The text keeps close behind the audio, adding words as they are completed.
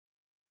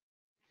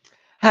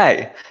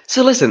Hey,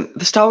 so listen,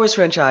 the Star Wars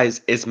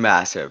franchise is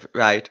massive,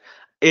 right?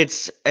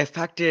 It's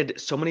affected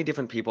so many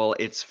different people.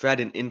 It's spread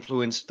and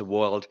influenced the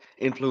world,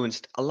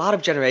 influenced a lot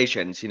of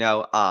generations, you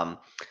know.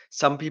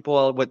 Some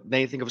people, when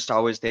they think of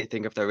Star Wars, they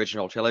think of the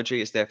original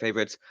trilogy as their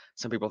favorites.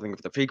 Some people think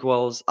of the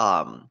prequels.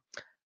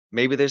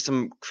 Maybe there's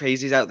some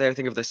crazies out there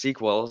think of the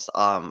sequels.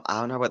 I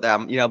don't know about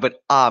them, you know,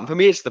 but for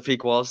me, it's the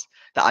prequels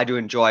that I do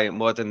enjoy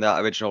more than the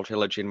original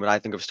trilogy. And when I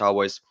think of Star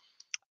Wars,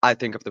 I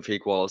think of the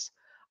prequels.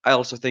 I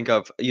also think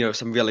of,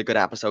 some really good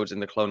episodes in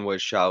the Clone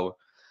Wars show.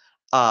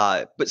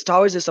 But Star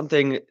Wars is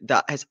something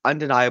that has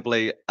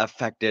undeniably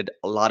affected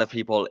a lot of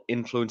people,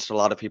 influenced a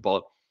lot of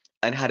people,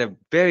 and had a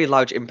very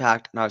large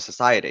impact on our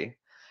society.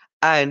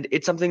 And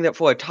it's something that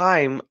for a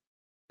time,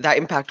 that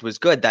impact was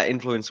good, that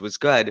influence was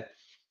good,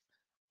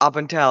 up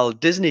until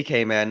Disney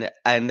came in,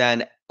 and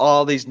then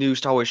all these new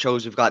Star Wars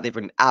shows we've got, they've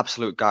been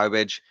absolute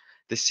garbage.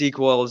 The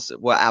sequels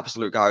were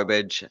absolute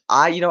garbage.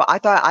 I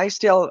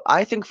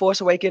think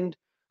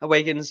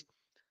Awakens,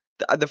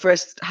 the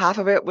first half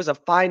of it was a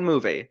fine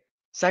movie.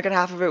 Second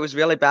half of it was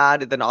really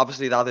bad. Then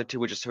obviously the other two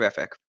were just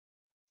horrific.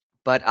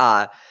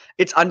 But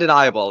it's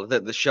undeniable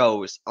that the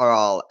shows are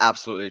all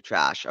absolutely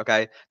trash.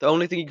 Okay, the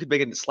only thing you could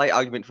make a slight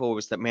argument for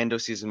was that Mando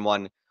season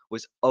one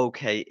was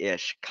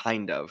okay-ish,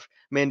 kind of.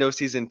 Mando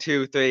season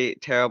two, three,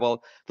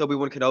 terrible. The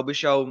Obi-Wan Kenobi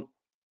show,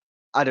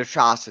 an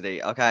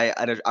atrocity. Okay,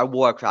 a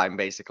war crime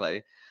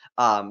basically.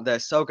 The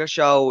Ahsoka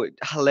show,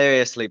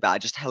 hilariously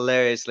bad, just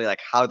hilariously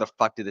like, how the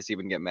fuck did this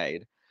even get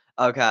made?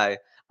 Okay,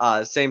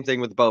 same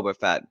thing with Boba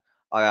Fett.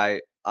 All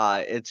right,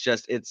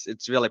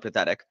 it's really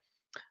pathetic.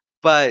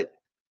 But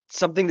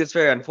something that's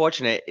very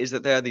unfortunate is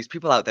that there are these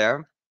people out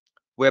there.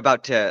 We're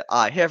about to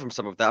hear from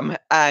some of them,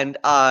 and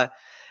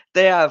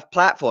they have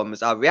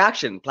platforms,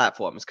 reaction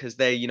platforms, because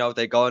they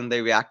go and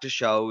they react to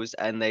shows,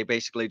 and they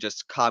basically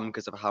just come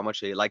because of how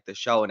much they like the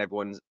show, and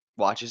everyone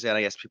watches it. And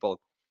I guess people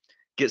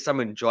get some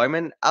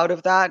enjoyment out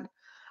of that.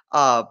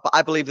 But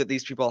I believe that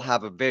these people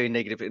have a very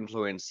negative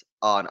influence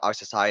on our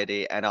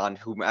society and on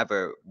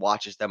whomever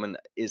watches them and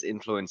is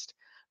influenced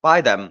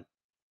by them.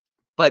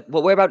 But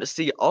what we're about to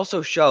see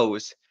also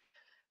shows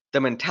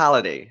the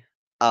mentality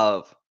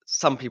of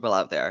some people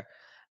out there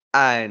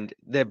and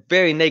the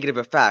very negative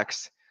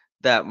effects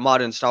that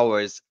modern Star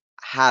Wars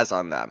has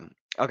on them.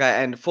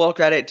 Okay, and full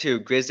credit to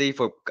Grizzy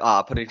for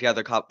putting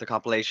together the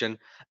compilation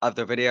of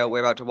the video we're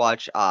about to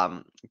watch.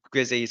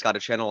 Grizzy's got a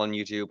channel on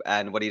YouTube,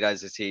 and what he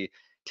does is he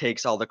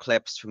takes all the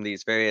clips from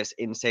these various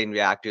insane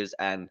reactors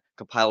and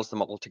compiles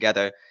them all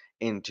together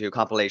into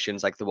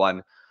compilations like the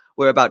one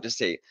we're about to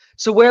see.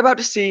 So we're about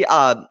to see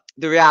the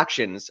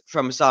reactions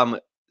from some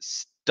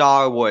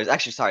Star Wars,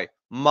 actually, sorry,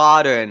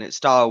 modern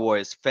Star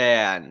Wars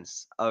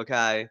fans,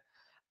 okay?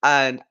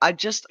 And I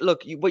just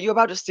look, what you're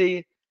about to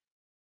see,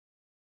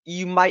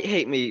 you might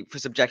hate me for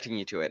subjecting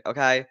you to it,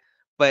 okay?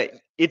 But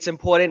it's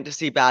important to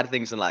see bad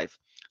things in life.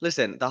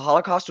 Listen, the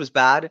Holocaust was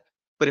bad,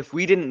 but if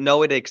we didn't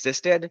know it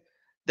existed,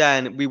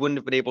 then we wouldn't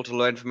have been able to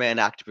learn from it and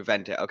act to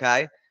prevent it,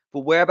 okay?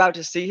 What we're about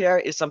to see here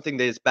is something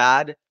that is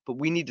bad, but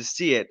we need to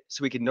see it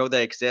so we can know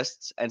that it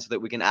exists and so that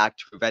we can act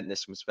to prevent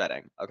this from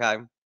spreading, okay?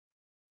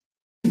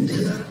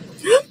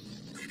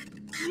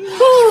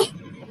 Oh,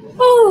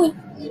 oh,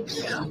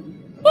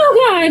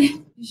 oh God.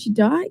 Did she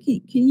die?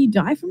 Can you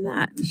die from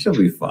that? She'll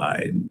be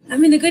fine. I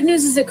mean, the good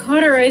news is it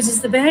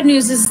cauterizes. The bad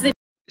news is that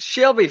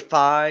she'll be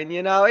fine,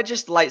 it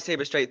just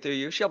lightsaber straight through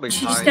you. She'll be fine.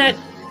 She just got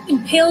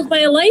impaled by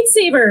a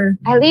lightsaber.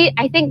 At least,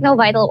 I think no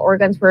vital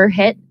organs were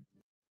hit.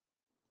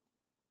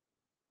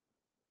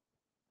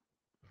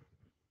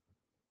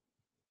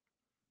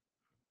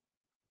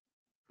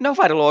 No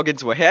vital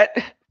organs were hit.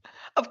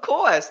 Of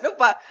course,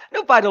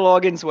 no vital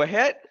organs were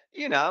hit.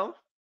 You know.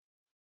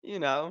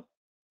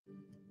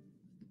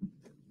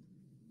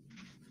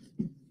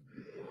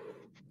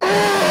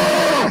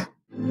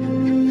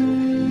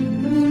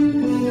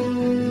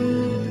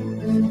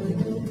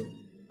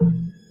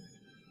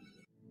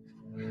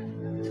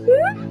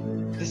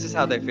 This is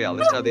how they feel.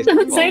 This is how these I'm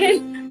people.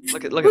 excited.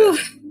 Look at this.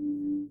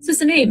 It's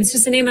just a name. It's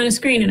just a name on a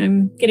screen, and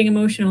I'm getting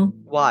emotional.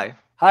 Why?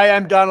 Hi,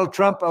 I'm Donald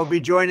Trump. I'll be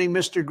joining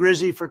Mr.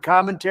 Grizzy for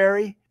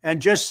commentary. And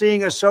just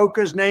seeing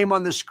Ahsoka's name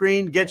on the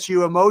screen gets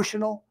you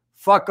emotional?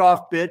 Fuck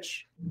off,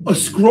 bitch. A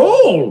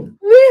scroll! We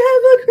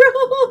have a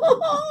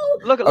scroll!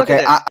 Look at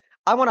this.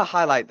 I want to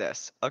highlight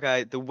this,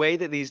 okay? The way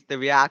that the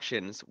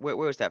reactions... Where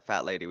was that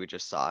fat lady we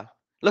just saw?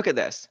 Look at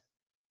this.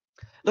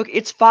 Look,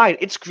 it's fine.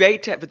 It's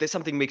great but there's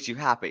something makes you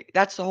happy.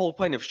 That's the whole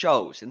point of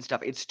shows and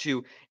stuff. It's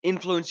to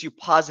influence you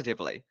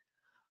positively.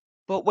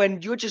 But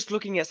when you're just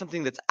looking at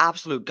something that's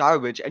absolute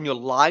garbage and you're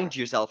lying to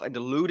yourself and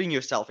deluding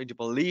yourself into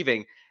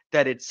believing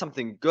that it's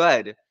something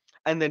good,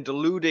 and then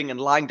deluding and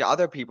lying to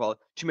other people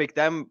to make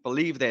them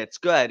believe that it's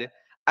good,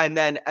 and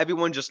then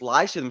everyone just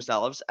lies to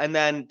themselves, and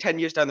then 10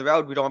 years down the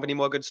road, we don't have any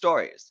more good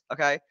stories,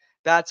 okay?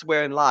 That's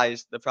wherein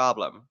lies the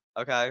problem,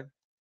 okay?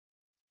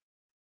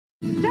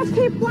 Just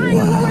keep flying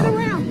and lower the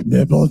ramp.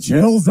 Nipple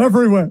chills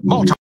everywhere.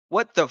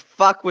 What the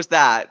fuck was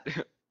that?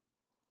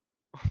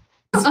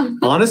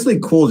 Honestly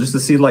cool just to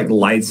see like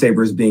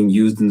lightsabers being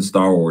used in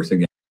Star Wars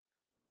again.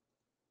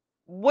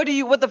 What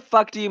the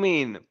fuck do you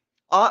mean?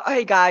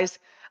 Hey guys,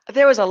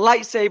 there was a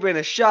lightsaber in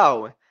a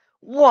show.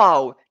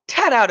 Whoa,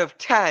 10 out of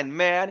 10,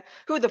 man.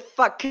 Who the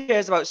fuck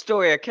cares about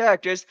story or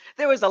characters?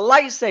 There was a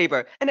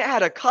lightsaber, and it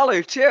had a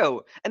color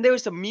too. And there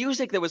was some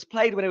music that was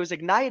played when it was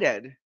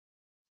ignited.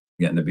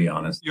 Getting to be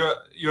honest.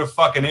 You're a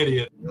fucking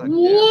idiot.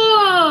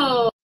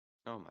 Whoa!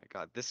 Oh my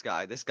god, this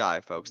guy,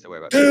 folks, don't worry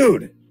about.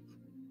 Dude!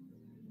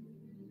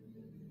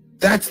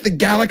 That's the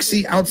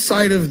galaxy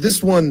outside of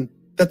this one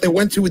that they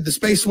went to with the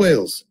space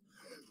whales.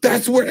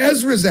 That's where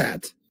Ezra's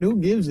at. Who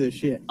gives a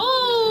shit?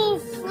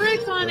 Oh,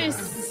 frick on his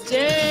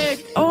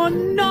stick! Oh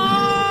no!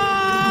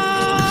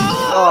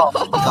 Oh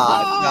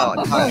god,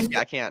 no,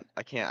 I can't.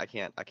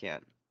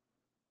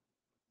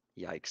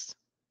 Yikes,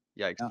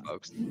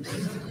 folks.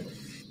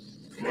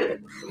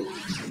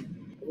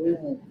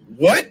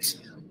 What?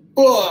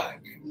 Fuck.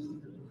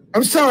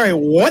 I'm sorry,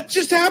 what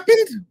just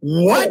happened?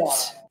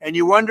 What? And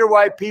you wonder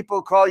why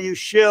people call you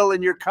shill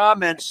in your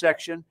comments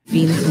section.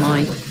 Venus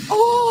mine.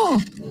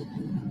 Oh!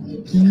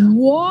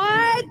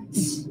 What?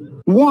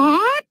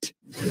 What?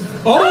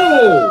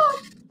 Oh!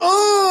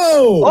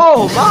 Oh!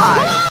 Oh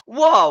my!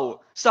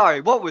 Whoa!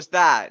 Sorry, what was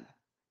that?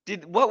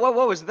 What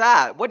was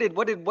that?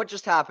 What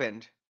just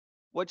happened?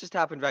 What just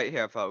happened right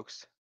here,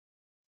 folks?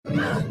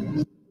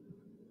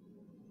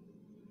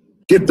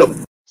 Get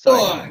the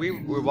Sorry, we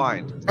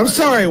rewind. I'm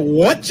sorry,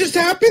 what just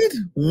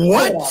happened?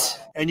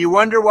 What? And you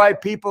wonder why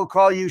people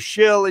call you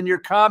shill in your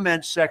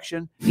comments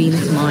section.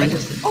 Venus I mine. need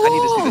to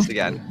see this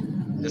again.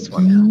 This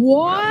one.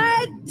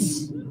 What?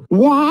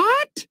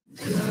 What?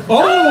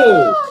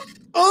 Oh!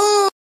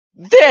 Oh!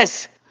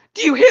 This!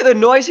 Do you hear the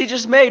noise he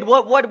just made?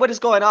 What is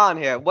going on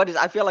here?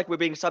 I feel like we're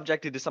being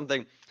subjected to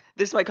something.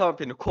 This might come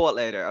up in court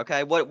later,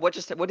 okay? What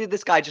did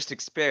this guy just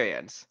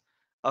experience?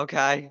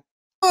 Okay?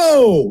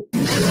 Oh!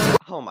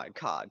 Oh my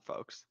god,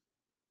 folks.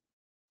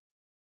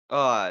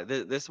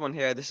 This one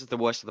here, this is the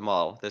worst of them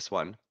all. This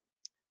one.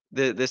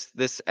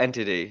 This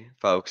entity,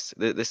 folks.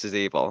 This is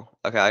evil,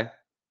 okay?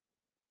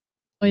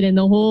 In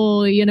the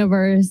whole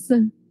universe.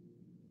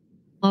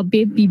 A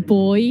baby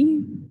boy.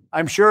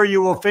 I'm sure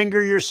you will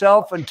finger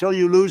yourself until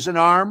you lose an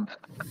arm.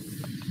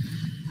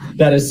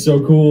 That is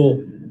so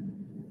cool.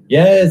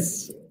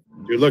 Yes.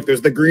 Dude, look,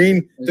 there's the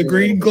green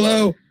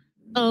glow.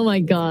 Oh my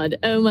god.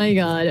 Oh my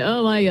god.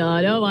 Oh my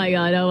god. Oh my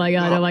god. Oh my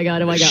god. Oh my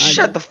god. Oh my god.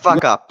 Shut the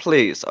fuck up,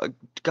 please. Oh,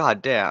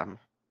 god damn.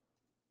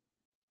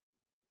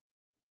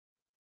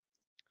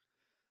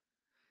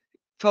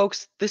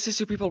 Folks, this is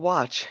who people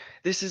watch.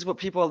 This is what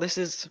people, this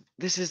is,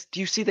 do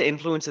you see the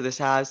influence that this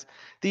has?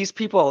 These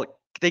people,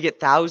 they get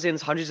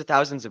thousands, hundreds of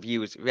thousands of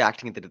views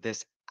reacting to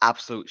this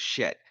absolute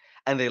shit.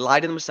 And they lie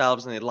to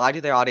themselves and they lie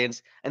to their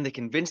audience and they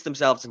convince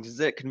themselves and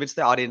convince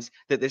their audience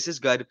that this is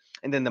good.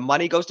 And then the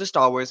money goes to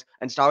Star Wars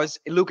and Star Wars,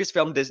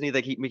 Lucasfilm, Disney,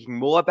 they keep making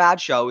more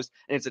bad shows.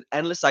 And it's an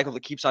endless cycle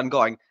that keeps on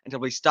going until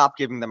we stop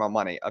giving them our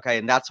money. Okay.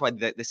 And that's why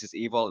this is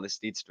evil and this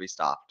needs to be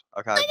stopped.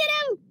 Okay. Look at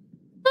him!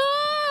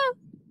 Ah!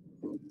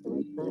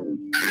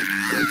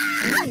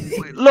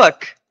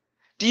 Look,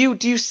 do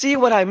you see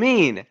what I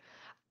mean?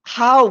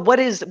 What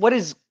is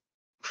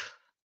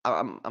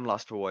I'm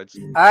lost for words.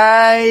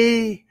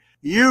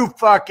 You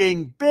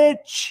fucking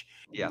bitch.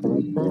 Yeah.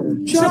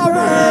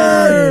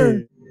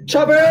 Chopper!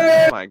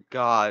 Oh my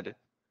god.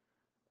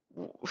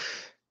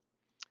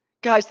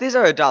 Guys, these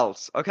are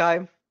adults,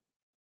 okay?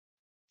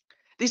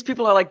 These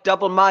people are like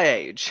double my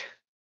age.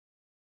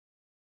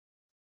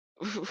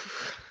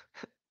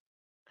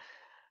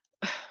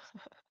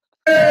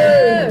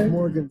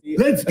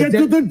 Let's get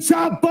to the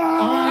chopper!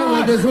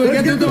 Let's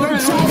get to the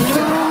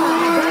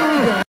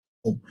chopper!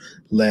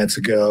 Let's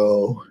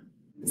go.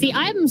 See,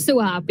 I'm so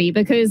happy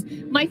because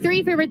my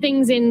three favorite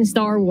things in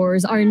Star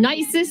Wars are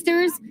Night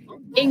Sisters,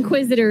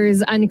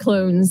 Inquisitors, and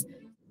clones.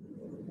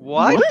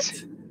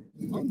 What?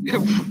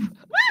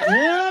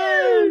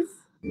 Yes!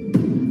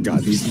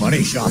 God, these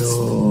money shots.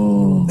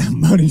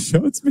 Money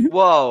shots, man.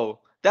 Whoa.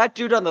 That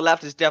dude on the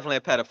left is definitely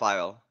a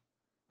pedophile.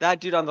 That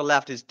dude on the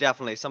left is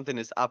definitely, something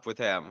is up with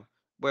him.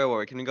 Where were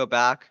we? Can we go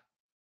back?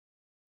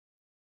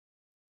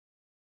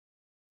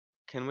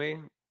 Can we?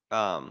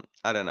 I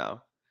don't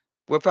know.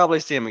 We'll probably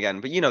see him again.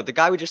 But you know, the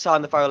guy we just saw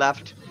on the far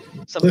left,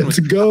 something Let's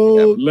was go.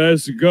 up with him.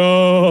 Let's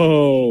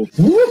go.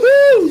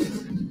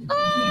 Woohoo!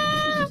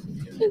 Ah!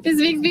 This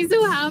makes me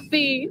so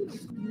happy.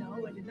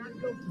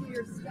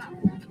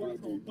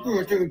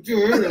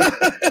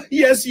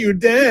 Yes, you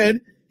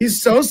did.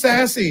 He's so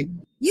sassy.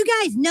 You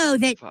guys know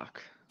that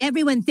Fuck.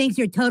 everyone thinks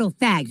you're total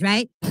fags,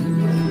 right?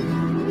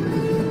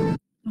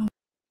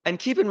 And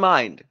keep in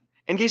mind,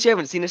 in case you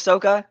haven't seen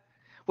Ahsoka,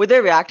 what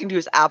they're reacting to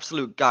is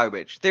absolute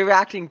garbage. They're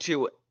reacting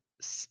to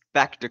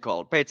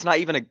spectacle, but it's not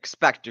even a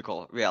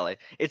spectacle, really.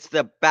 It's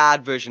the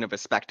bad version of a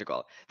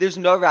spectacle. There's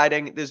no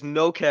writing, there's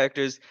no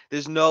characters,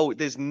 there's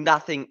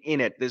nothing in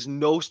it. There's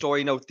no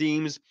story, no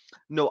themes,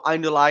 no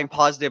underlying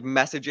positive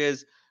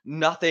messages,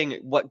 nothing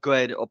what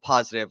good or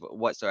positive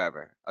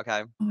whatsoever.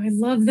 Okay. Oh, I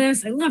love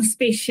this. I love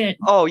space shit.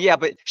 Oh yeah,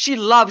 but she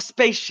loves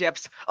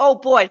spaceships. Oh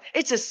boy,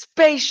 it's a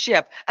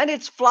spaceship and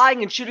it's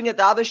flying and shooting at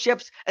the other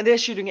ships and they're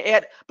shooting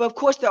at it. But of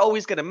course they're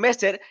always gonna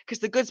miss it because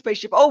the good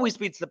spaceship always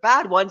beats the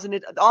bad ones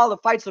and all the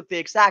fights look the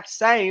exact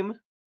same.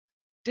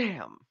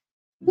 Damn.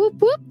 Whoop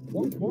whoop.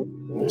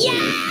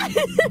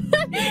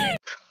 Yeah!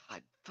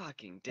 God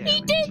fucking damn.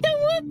 He did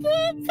the whoop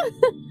whoop.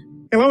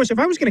 Hey, Lois, if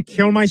I was going to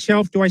kill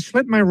myself, do I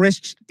slit my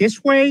wrists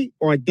this way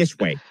or this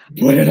way?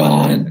 Put it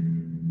on.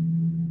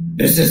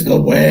 This is the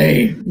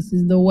way. This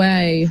is the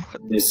way.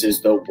 This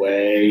is the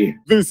way.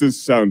 This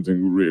is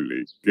sounding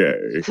really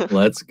gay.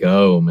 Let's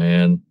go,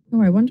 man.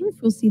 Oh, I wonder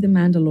if we'll see the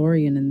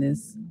Mandalorian in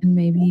this, and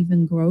maybe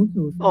even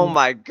Grogu. Oh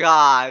my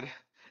god.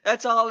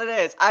 That's all it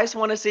is. I just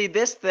want to see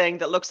this thing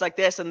that looks like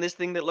this and this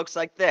thing that looks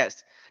like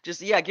this.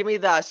 Just, yeah, give me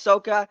the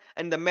Ahsoka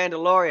and the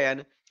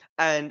Mandalorian.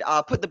 And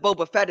put the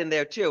Boba Fett in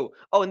there too.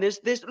 Oh, and there's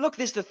there's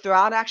the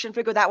Thrawn action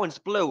figure. That one's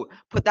blue.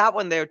 Put that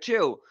one there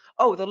too.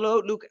 Oh, the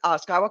Luke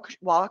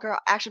Skywalker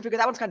action figure.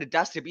 That one's kind of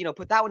dusty, but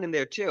put that one in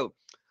there too.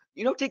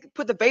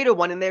 Put the Vader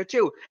one in there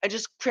too, and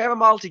just cram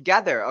them all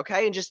together,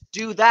 okay? And just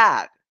do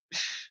that.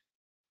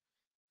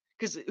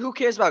 Because who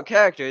cares about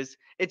characters?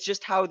 It's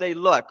just how they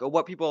look or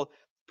what people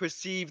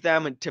perceive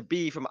them to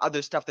be from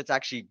other stuff that's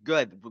actually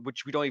good,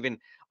 which we don't even.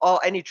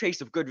 Any trace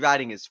of good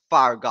writing is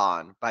far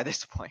gone by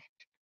this point.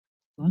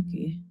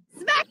 Lucky.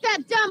 Smack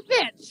that dumb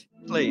bitch!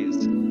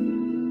 Please.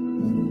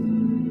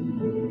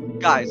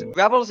 Guys,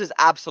 Rebels is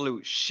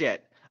absolute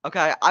shit.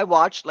 Okay, I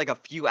watched like a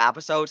few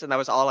episodes and that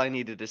was all I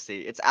needed to see.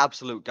 It's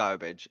absolute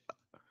garbage.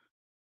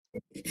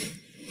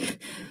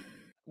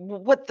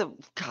 What the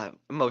God,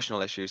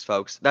 emotional issues,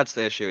 folks. That's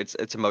the issue.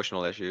 It's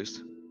emotional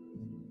issues.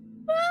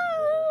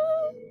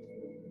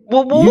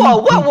 Whoa,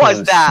 what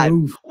was that?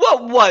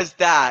 What was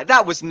that?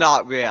 That was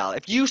not real.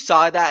 If you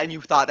saw that and you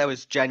thought that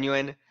was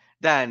genuine,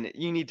 then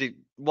you need to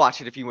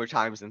watch it a few more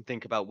times and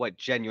think about what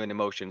genuine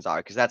emotions are,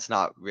 because that's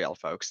not real,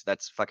 folks.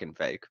 That's fucking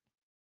fake.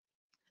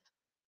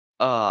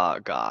 Oh,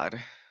 God.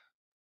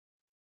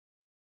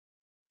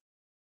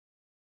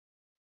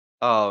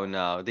 Oh,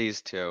 no.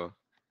 These two.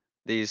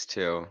 These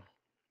two.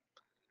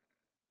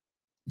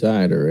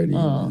 Died already.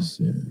 Oh. Yes,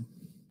 yeah.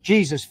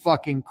 Jesus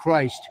fucking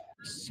Christ.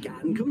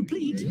 Scan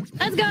complete.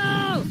 Let's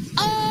go!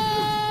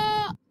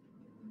 Oh!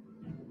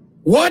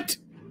 What?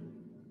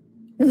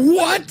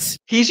 What?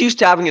 He's used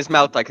to having his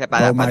mouth like that,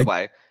 by the my-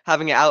 way.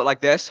 Having it out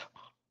like this.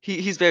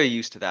 He's very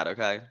used to that,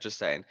 okay? Just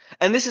saying.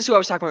 And this is who I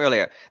was talking about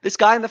earlier. This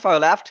guy on the far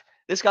left,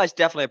 this guy's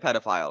definitely a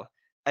pedophile.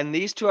 And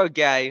these two are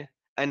gay,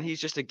 and he's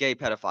just a gay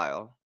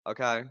pedophile,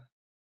 okay?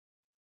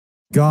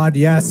 God,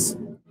 yes.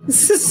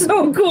 This is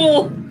so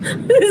cool.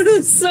 This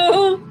is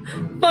so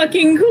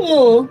fucking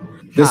cool.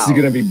 This How? is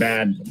gonna be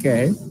bad.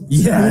 Okay.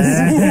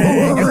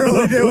 Yes. We're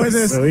really doing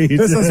this. Sweet.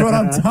 This is what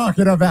I'm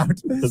talking about.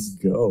 Let's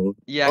go.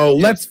 Yeah. Oh,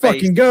 your let's space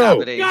fucking go.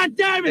 cavity, God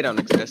damn They it. don't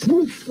exist.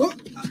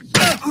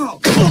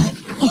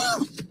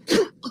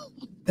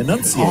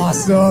 Enunciate.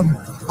 Awesome.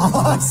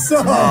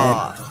 Awesome.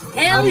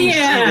 Hell You see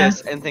yeah.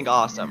 this and think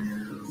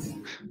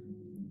awesome.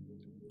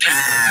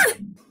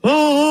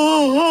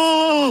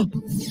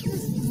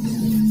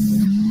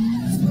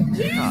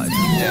 God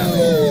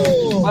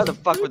damn. Why the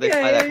fuck would they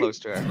fly that close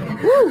to her?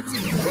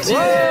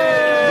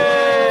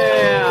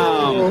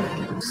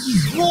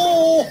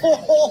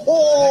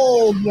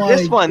 Oh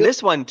my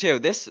This one too.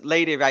 This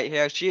lady right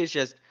here, she is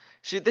just,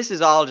 this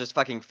is all just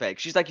fucking fake.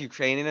 She's like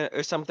Ukrainian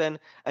or something,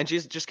 and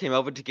she's just came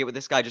over to get with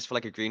this guy just for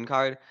like a green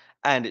card,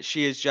 and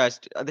she is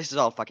just, this is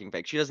all fucking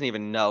fake. She doesn't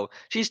even know.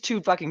 She's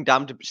too fucking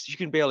dumb to, she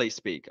can barely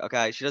speak,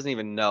 okay? She doesn't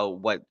even know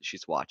what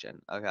she's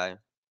watching, okay?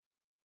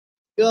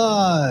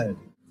 God.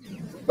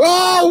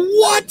 Oh,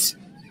 what?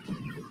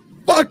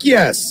 Fuck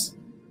yes.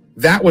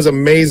 That was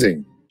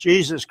amazing.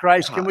 Jesus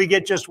Christ, can we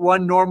get just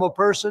one normal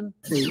person?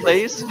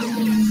 Please?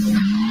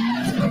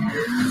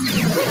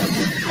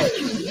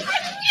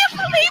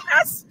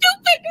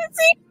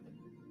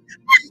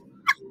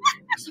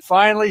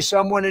 Finally,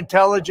 someone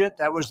intelligent.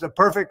 That was the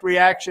perfect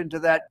reaction to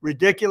that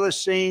ridiculous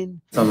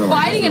scene.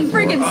 Fighting in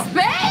freaking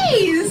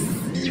space.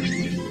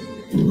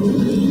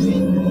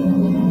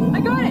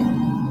 I got it.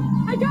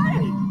 I got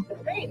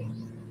it. Great.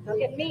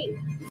 Look at me.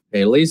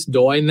 At least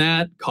doing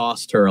that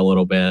cost her a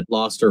little bit.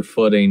 Lost her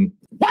footing.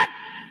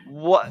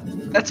 What?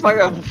 That's my...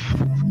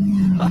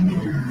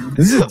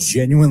 This is a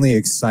genuinely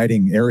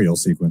exciting aerial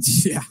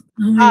sequence. Yeah.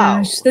 Oh my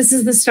gosh, this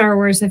is the Star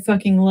Wars I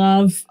fucking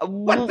love.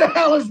 What the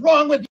hell is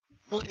wrong with you?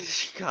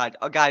 God,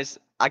 guys,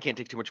 I can't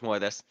take too much more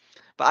of this.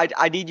 But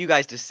I need you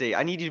guys to see.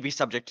 I need you to be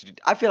subject to...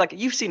 I feel like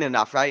you've seen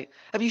enough, right?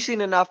 Have you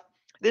seen enough?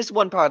 There's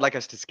one part I'd like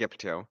us to skip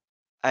to.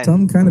 And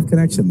Some kind of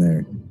connection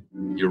there.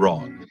 You're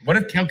wrong. What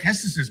if Cal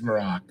Kestis is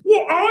Marok?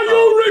 Well, are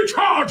you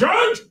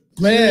retarded?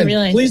 Man,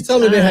 Really? please tell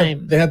me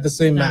I'm they have the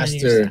same not on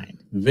your master. side.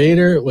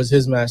 Vader was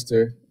his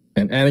master,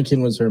 and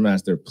Anakin was her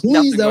master. Please,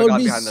 Nothing that going would on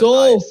be behind those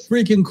so eyes.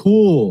 freaking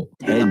cool.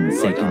 10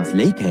 seconds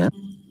later.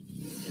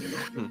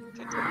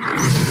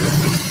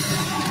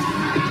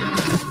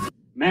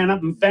 Man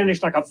up and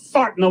vanished like a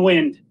fart in the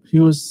wind. He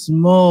was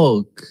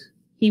smoke.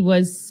 He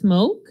was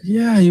Smoke?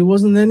 Yeah, he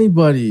wasn't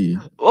anybody.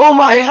 Oh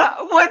my,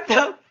 what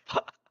the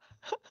fuck?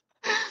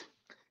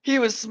 He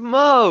was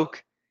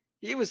Smoke.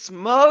 He was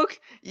Smoke?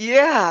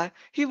 Yeah,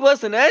 he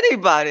wasn't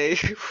anybody.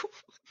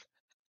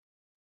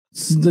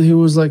 He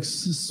was like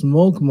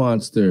Smoke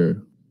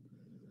Monster.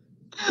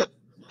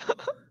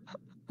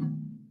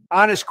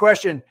 Honest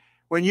question.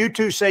 When you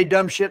two say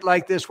dumb shit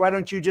like this, why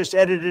don't you just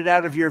edit it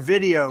out of your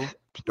video?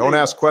 Don't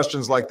ask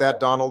questions like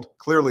that, Donald.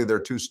 Clearly, they're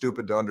too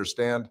stupid to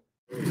understand.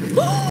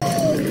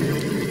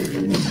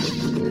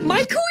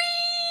 My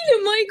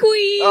queen! My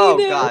queen! Oh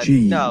god,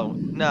 Gee. no.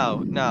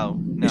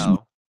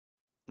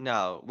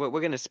 No, we're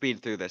gonna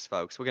speed through this,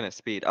 folks. We're gonna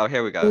speed. Oh,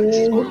 here we go. This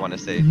is what we want to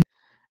see.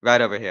 Right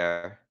over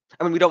here.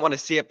 I mean, we don't want to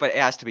see it, but it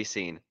has to be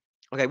seen.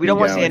 Okay, we don't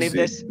want to see any of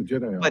this,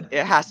 but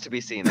it has to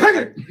be seen.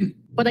 Okay?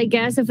 But I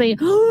guess if they...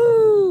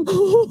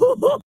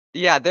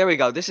 Yeah, there we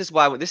go. This is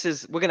why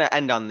we're gonna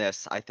end on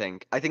this, I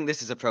think. I think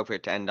this is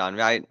appropriate to end on,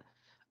 right?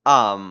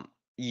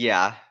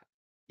 Yeah.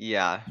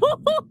 Yeah.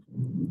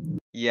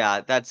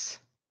 Yeah, that's...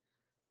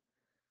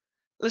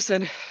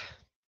 Listen,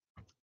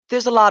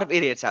 there's a lot of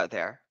idiots out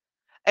there.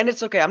 And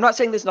it's okay. I'm not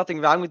saying there's nothing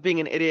wrong with being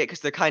an idiot,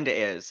 because there kinda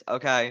is,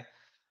 okay?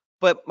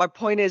 But my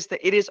point is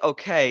that it is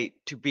okay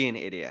to be an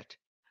idiot.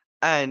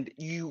 And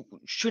you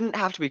shouldn't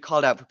have to be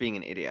called out for being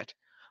an idiot.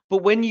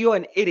 But when you're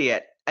an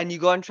idiot and you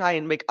go and try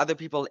and make other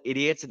people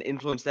idiots and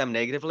influence them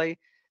negatively,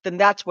 then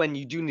that's when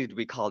you do need to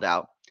be called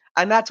out.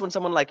 And that's when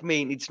someone like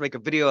me needs to make a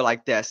video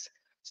like this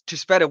to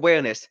spread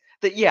awareness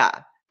that,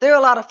 yeah, there are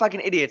a lot of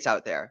fucking idiots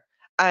out there.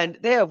 And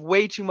they have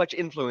way too much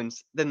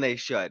influence than they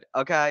should,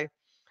 okay?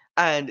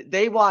 And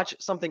they watch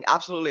something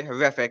absolutely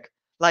horrific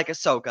like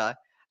Ahsoka,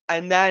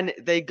 and then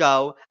they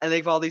go and they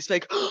have all these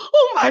fake,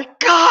 oh my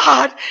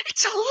god,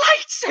 it's a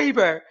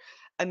lightsaber!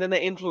 And then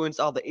they influence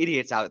all the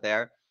idiots out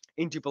there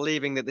into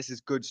believing that this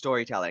is good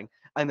storytelling.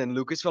 And then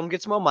Lucasfilm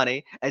gets more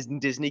money as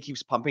Disney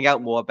keeps pumping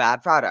out more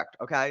bad product,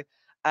 okay?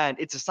 And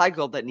it's a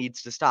cycle that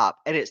needs to stop.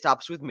 And it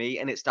stops with me,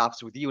 and it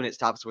stops with you, and it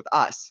stops with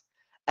us.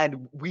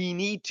 And we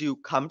need to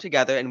come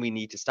together and we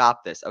need to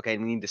stop this, okay?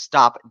 We need to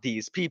stop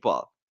these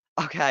people,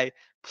 okay?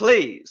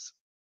 Please.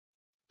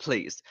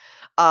 Please.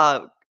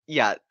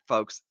 Yeah,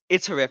 folks,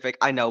 it's horrific.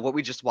 I know what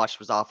we just watched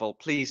was awful.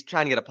 Please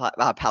try and get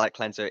a palate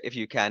cleanser if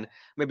you can.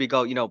 Maybe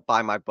go,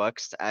 buy my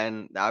books,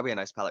 and that would be a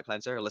nice palate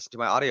cleanser. Or listen to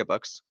my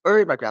audiobooks or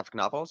read my graphic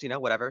novels,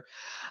 whatever.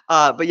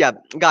 But yeah,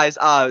 guys,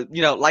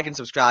 like and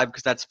subscribe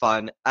because that's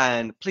fun.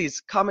 And please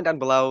comment down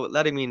below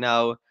letting me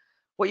know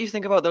what you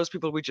think about those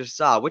people we just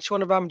saw. Which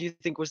one of them do you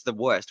think was the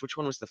worst? Which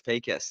one was the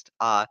fakest?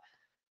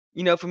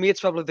 For me, it's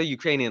probably the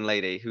Ukrainian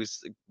lady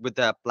who's with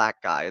the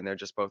black guy, and they're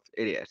just both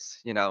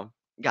idiots,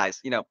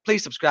 Guys,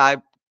 please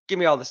subscribe, give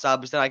me all the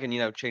subs, then I can,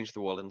 change the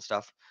world and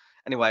stuff.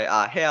 Anyway,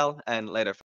 hail, and later.